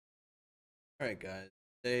Alright guys,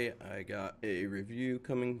 today I got a review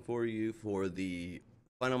coming for you for the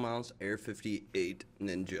Finalmeme Air58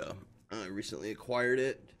 Ninja. I recently acquired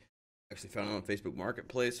it, actually found it on Facebook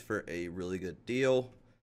Marketplace for a really good deal,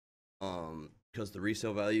 because the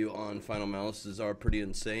resale value on Finalmeme are pretty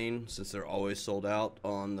insane since they're always sold out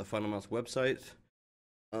on the Finalmeme website.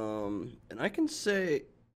 And I can say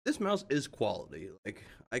this mouse is quality. Like,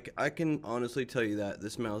 I can honestly tell you that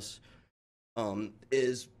this mouse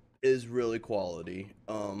is really quality.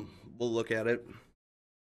 We'll look at it.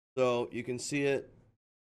 So you can see it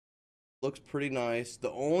looks pretty nice.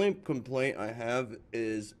 The only complaint I have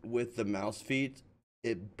is with the mouse feet.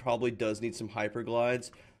 It probably does need some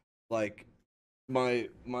hyperglides. Like my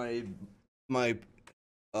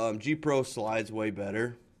G Pro slides way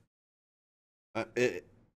better.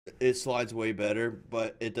 It slides way better,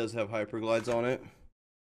 but it does have hyperglides on it.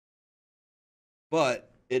 But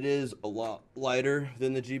it is a lot lighter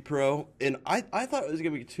than the G Pro, and I thought it was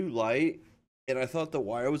gonna be too light, and I thought the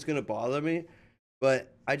wire was gonna bother me,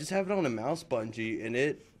 but I just have it on a mouse bungee, and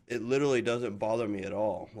it literally doesn't bother me at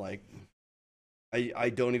all. Like I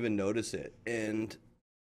don't even notice it, and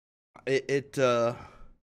it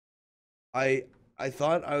I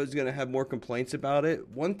thought I was gonna have more complaints about it.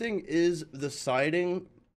 One thing is the siding,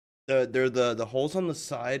 the holes on the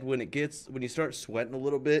side when you start sweating a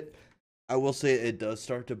little bit. I will say it does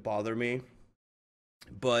start to bother me,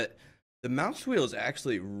 but the mouse wheel is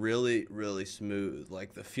actually really, really smooth.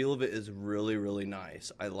 Like the feel of it is really, really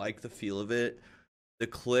nice. I like the feel of it. The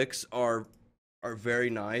clicks are very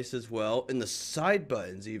nice as well, and the side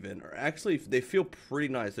buttons even are actually they feel pretty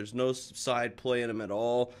nice. There's no side play in them at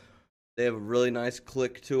all. They have a really nice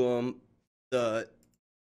click to them. The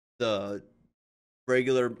the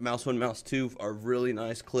regular mouse 1, mouse 2 are really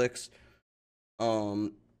nice clicks.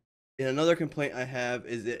 Um, and another complaint I have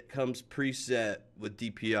is it comes preset with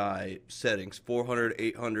DPI settings 400,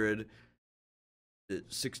 800,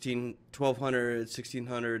 16, 1200,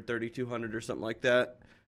 1600, 3200, or something like that.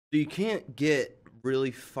 So you can't get really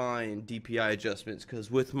fine DPI adjustments because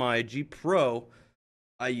with my G Pro,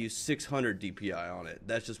 I use 600 DPI on it.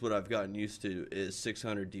 That's just what I've gotten used to is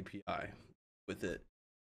 600 DPI with it.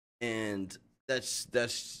 And that's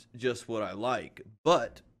just what I like.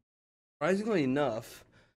 But surprisingly enough,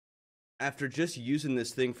 after just using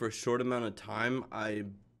this thing for a short amount of time, I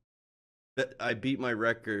beat my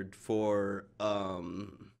record for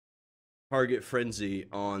target frenzy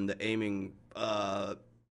on the aim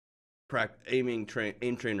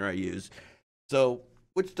trainer I use. So,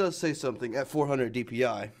 which does say something at 400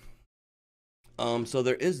 DPI. So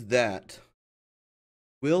there is that.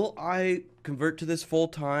 Will I convert to this full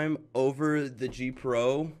time over the G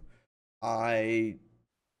Pro? I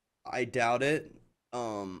I doubt it.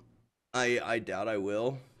 I doubt I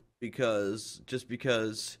will because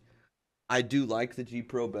I do like the G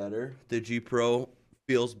Pro better. The G Pro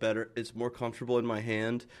feels better. It's more comfortable in my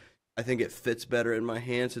hand. I think it fits better in my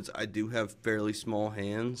hand since I do have fairly small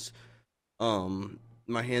hands.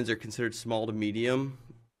 My hands are considered small to medium,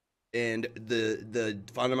 and the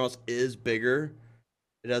Final Mouse is bigger.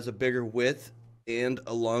 It has a bigger width and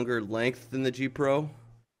a longer length than the G Pro.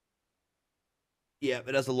 Yeah,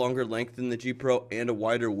 it has a longer length than the G Pro and a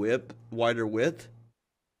wider width.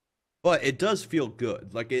 But it does feel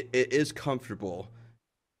good. Like it is comfortable.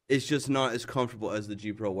 It's just not as comfortable as the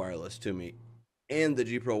G Pro wireless to me. And the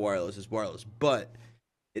G Pro wireless is wireless, but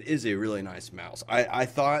it is a really nice mouse. I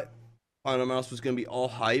thought Final Mouse was gonna be all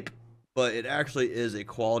hype, but it actually is a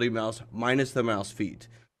quality mouse minus the mouse feet.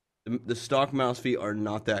 The stock mouse feet are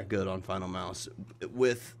not that good on Final Mouse.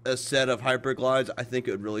 With a set of hyperglides, I think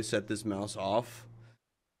it would really set this mouse off.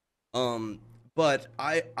 Um, but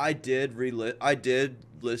I did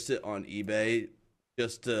list it on eBay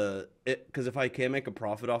just to it because if I can make a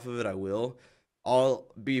profit off of it, I will. I'll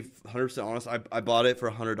be 100% honest. I bought it for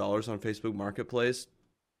 $100 on Facebook Marketplace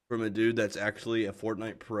from a dude that's actually a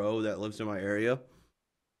Fortnite pro that lives in my area.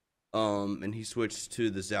 And he switched to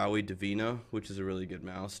the Zowie Divina, which is a really good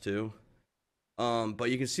mouse too. But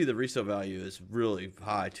you can see the resale value is really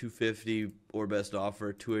high. 250 or best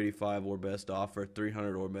offer, 285 or best offer,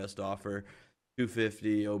 300 or best offer,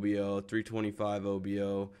 250 OBO, 325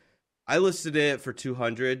 OBO. I listed it for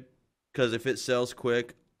 200 because if it sells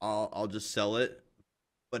quick, I'll just sell it.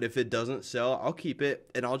 But if it doesn't sell, I'll keep it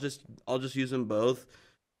and I'll just use them both.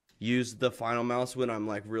 Use the Final Mouse when I'm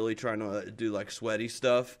like really trying to do like sweaty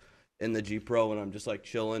stuff, and the G Pro when I'm just like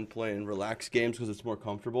chilling, playing relaxed games because it's more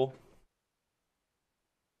comfortable.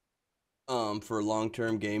 For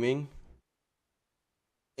long-term gaming.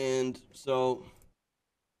 And so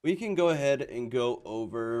we can go ahead and go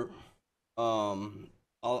over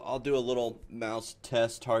I'll do a little mouse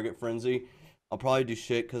test target frenzy. I'll probably do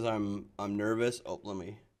shit because I'm nervous. Oh, let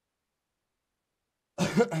me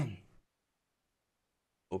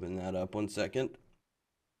open that up 1 second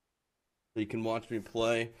so you can watch me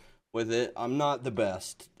play with it. I'm not the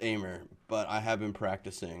best aimer, but I have been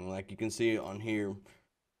practicing. Like you can see on here,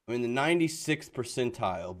 I'm in the 96th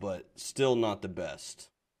percentile, but still not the best.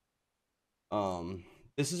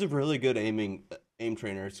 This is a really good aim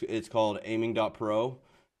trainer. It's called aiming.pro.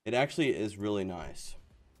 It actually is really nice.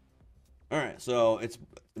 All right, so it's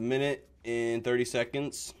a minute and 30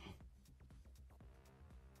 seconds.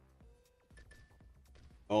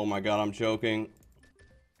 Oh my god, I'm choking.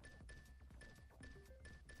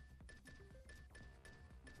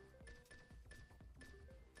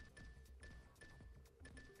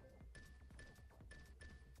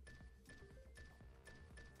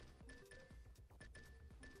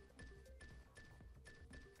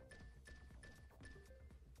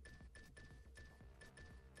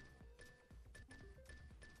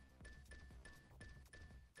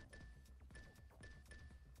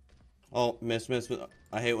 Oh, miss.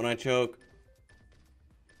 I hate when I choke.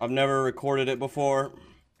 I've never recorded it before.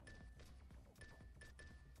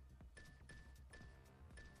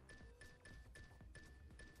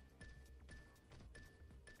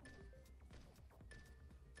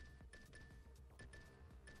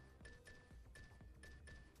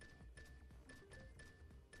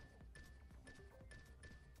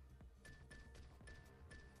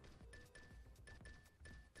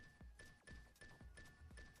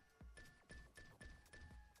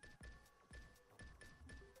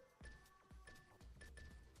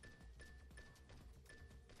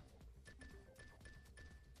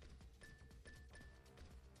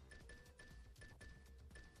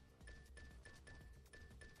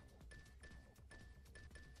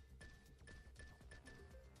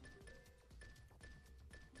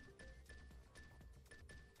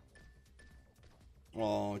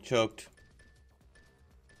 Oh, choked.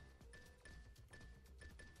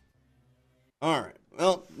 Alright,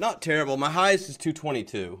 well, not terrible. My highest is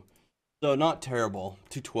 222. So not terrible.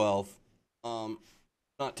 212.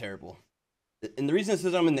 Not terrible. And the reason it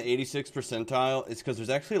says I'm in the 86th percentile is because there's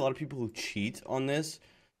actually a lot of people who cheat on this.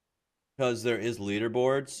 Because there is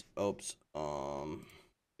leaderboards. Oops.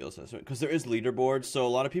 Because there is leaderboards, so a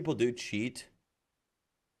lot of people do cheat.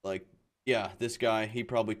 Like, yeah, this guy, he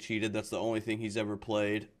probably cheated. That's the only thing he's ever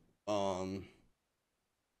played. Guy,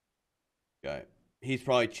 he's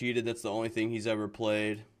probably cheated. That's the only thing he's ever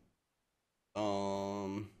played.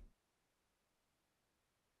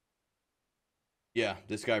 Yeah,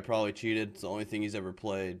 this guy probably cheated. It's the only thing he's ever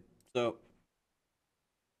played. So,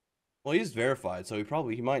 well, he's verified, so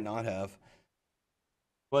he might not have.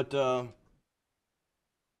 But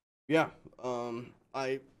yeah,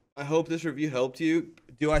 I hope this review helped you.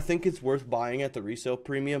 Do I think it's worth buying at the resale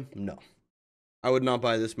premium? No. I would not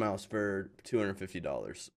buy this mouse for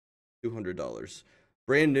 $250. $200.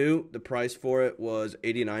 Brand new, the price for it was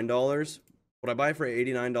 $89. Would I buy it for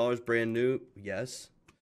 $89 brand new? Yes.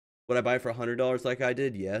 Would I buy it for $100 like I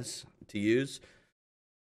did? Yes, to use.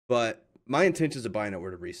 But my intentions of buying it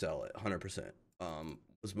were to resell it 100%.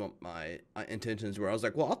 Was my intentions were I was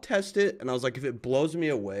like, well, I'll test it, and I was like, if it blows me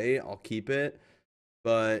away, I'll keep it.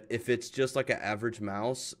 But if it's just like an average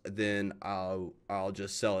mouse, then I'll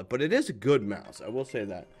just sell it. But it is a good mouse. I will say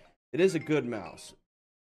that. It is a good mouse.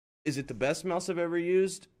 Is it the best mouse I've ever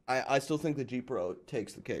used? I still think the G Pro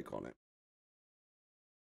takes the cake on it.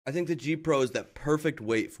 I think the G Pro is that perfect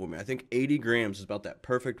weight for me. I think 80 grams is about that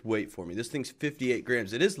perfect weight for me. This thing's 58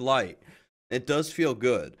 grams. It is light. It does feel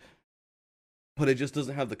good. But it just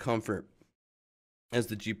doesn't have the comfort as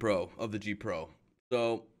the G Pro of the G Pro.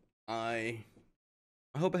 So I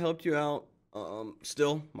hope it helped you out.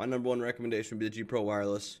 Still, my number one recommendation would be the G Pro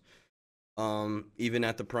Wireless. Even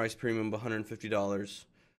at the price premium of $150,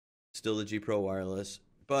 still the G Pro Wireless.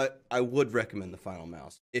 But I would recommend the Final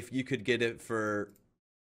Mouse if you could get it for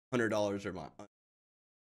 $100 or more,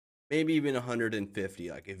 maybe even $150.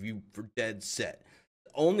 Like if you for dead set.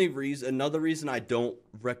 Another reason I don't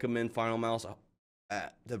recommend Final Mouse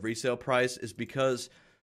at the resale price is because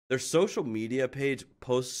their social media page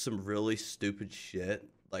posts some really stupid shit,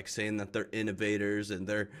 like saying that they're innovators and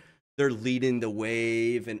they're leading the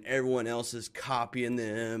wave and everyone else is copying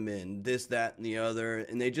them and this, that, and the other.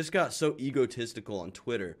 And they just got so egotistical on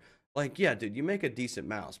Twitter. Like, yeah, dude, you make a decent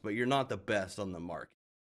mouse, but you're not the best on the market.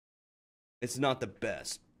 It's not the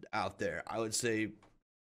best out there. I would say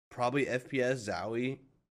probably FPS Zowie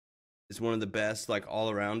is one of the best, like,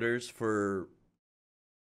 all-arounders for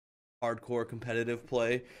hardcore competitive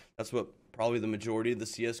play. That's what probably the majority of the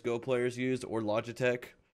CSGO players used, or Logitech.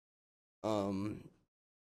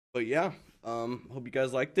 But yeah, Hope you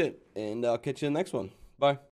guys liked it, and I'll catch you in the next one. Bye.